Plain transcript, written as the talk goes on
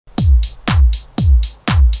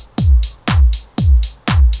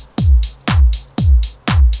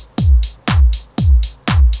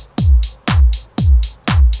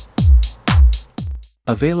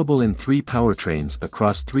Available in 3 powertrains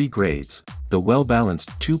across 3 grades, the well-balanced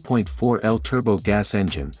 2.4L turbo gas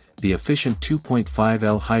engine, the efficient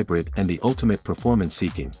 2.5L hybrid and the ultimate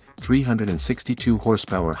performance-seeking, 362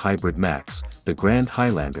 horsepower hybrid max, the Grand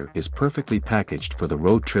Highlander is perfectly packaged for the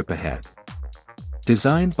road trip ahead.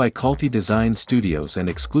 Designed by Calty Design Studios and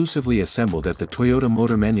exclusively assembled at the Toyota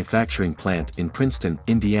Motor Manufacturing Plant in Princeton,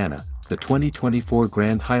 Indiana, the 2024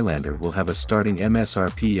 Grand Highlander will have a starting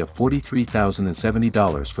MSRP of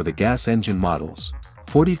 $43,070 for the gas engine models,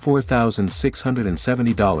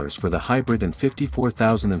 $44,670 for the hybrid and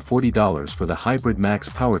 $54,040 for the hybrid max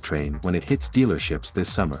powertrain when it hits dealerships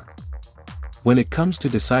this summer. When it comes to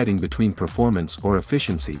deciding between performance or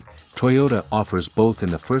efficiency, Toyota offers both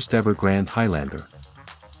in the first-ever Grand Highlander.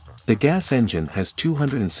 The gas engine has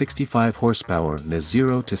 265 horsepower and a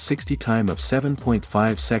 0 to 60 time of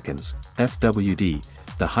 7.5 seconds, FWD.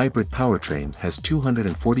 The hybrid powertrain has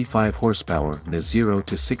 245 horsepower and a 0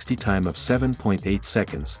 to 60 time of 7.8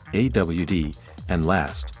 seconds, AWD, and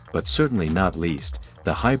last, but certainly not least,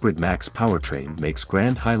 the hybrid max powertrain makes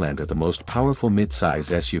Grand Highlander the most powerful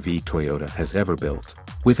mid-size SUV Toyota has ever built,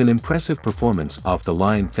 with an impressive performance off the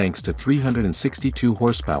line thanks to 362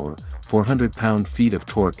 horsepower, 400 pound-feet of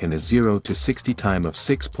torque and a 0 to 60 time of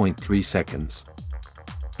 6.3 seconds.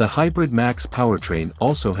 The hybrid max powertrain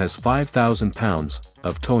also has 5,000 pounds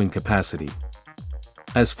of towing capacity.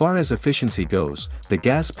 As far as efficiency goes, the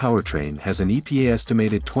gas powertrain has an EPA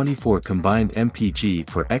estimated 24 combined mpg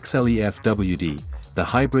for XLE-FWD, the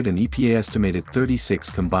hybrid an EPA estimated 36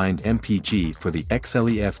 combined mpg for the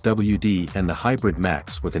XLE-FWD and the hybrid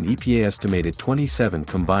max with an EPA estimated 27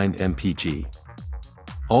 combined mpg.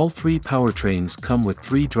 All 3 powertrains come with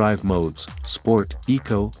 3 drive modes, Sport,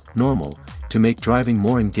 Eco, Normal, to make driving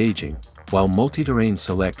more engaging, while multi-terrain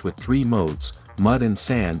select with 3 modes, Mud and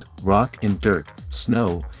Sand, Rock and Dirt,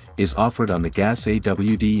 Snow, is offered on the gas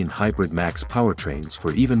AWD and hybrid max powertrains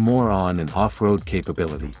for even more on- and off-road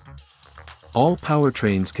capability. All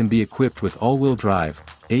powertrains can be equipped with all-wheel drive,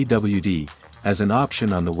 AWD, as an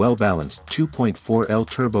option on the well-balanced 2.4L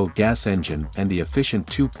turbo gas engine and the efficient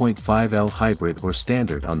 2.5L hybrid or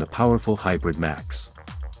standard on the powerful hybrid max.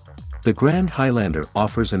 The Grand Highlander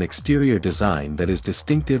offers an exterior design that is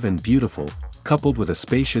distinctive and beautiful, coupled with a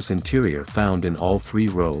spacious interior found in all 3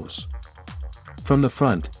 rows. From the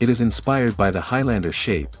front, it is inspired by the Highlander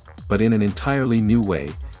shape, but in an entirely new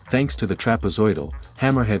way, thanks to the trapezoidal,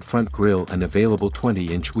 hammerhead front grille and available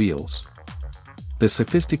 20-inch wheels. The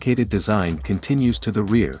sophisticated design continues to the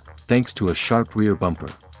rear, thanks to a sharp rear bumper.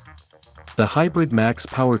 The hybrid max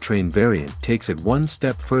powertrain variant takes it one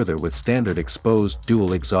step further with standard exposed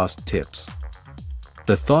dual exhaust tips.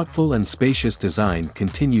 The thoughtful and spacious design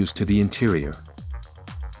continues to the interior.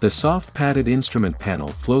 The soft padded instrument panel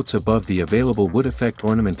floats above the available wood effect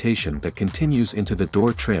ornamentation that continues into the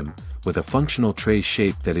door trim, with a functional tray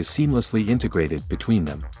shape that is seamlessly integrated between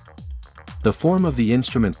them. The form of the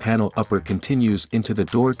instrument panel upper continues into the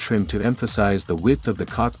door trim to emphasize the width of the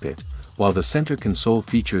cockpit, while the center console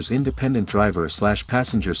features independent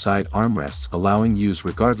driver/passenger side armrests allowing use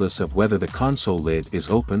regardless of whether the console lid is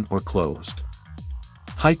open or closed.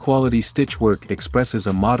 High-quality stitchwork expresses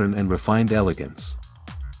a modern and refined elegance.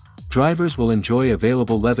 Drivers will enjoy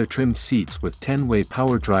available leather-trimmed seats with 10-way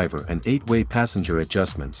power driver and 8-way passenger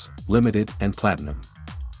adjustments, limited and platinum.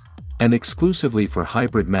 And exclusively for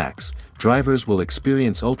Hybrid Max, drivers will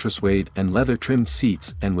experience ultra-suede and leather-trimmed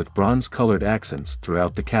seats and with bronze-colored accents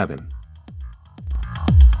throughout the cabin.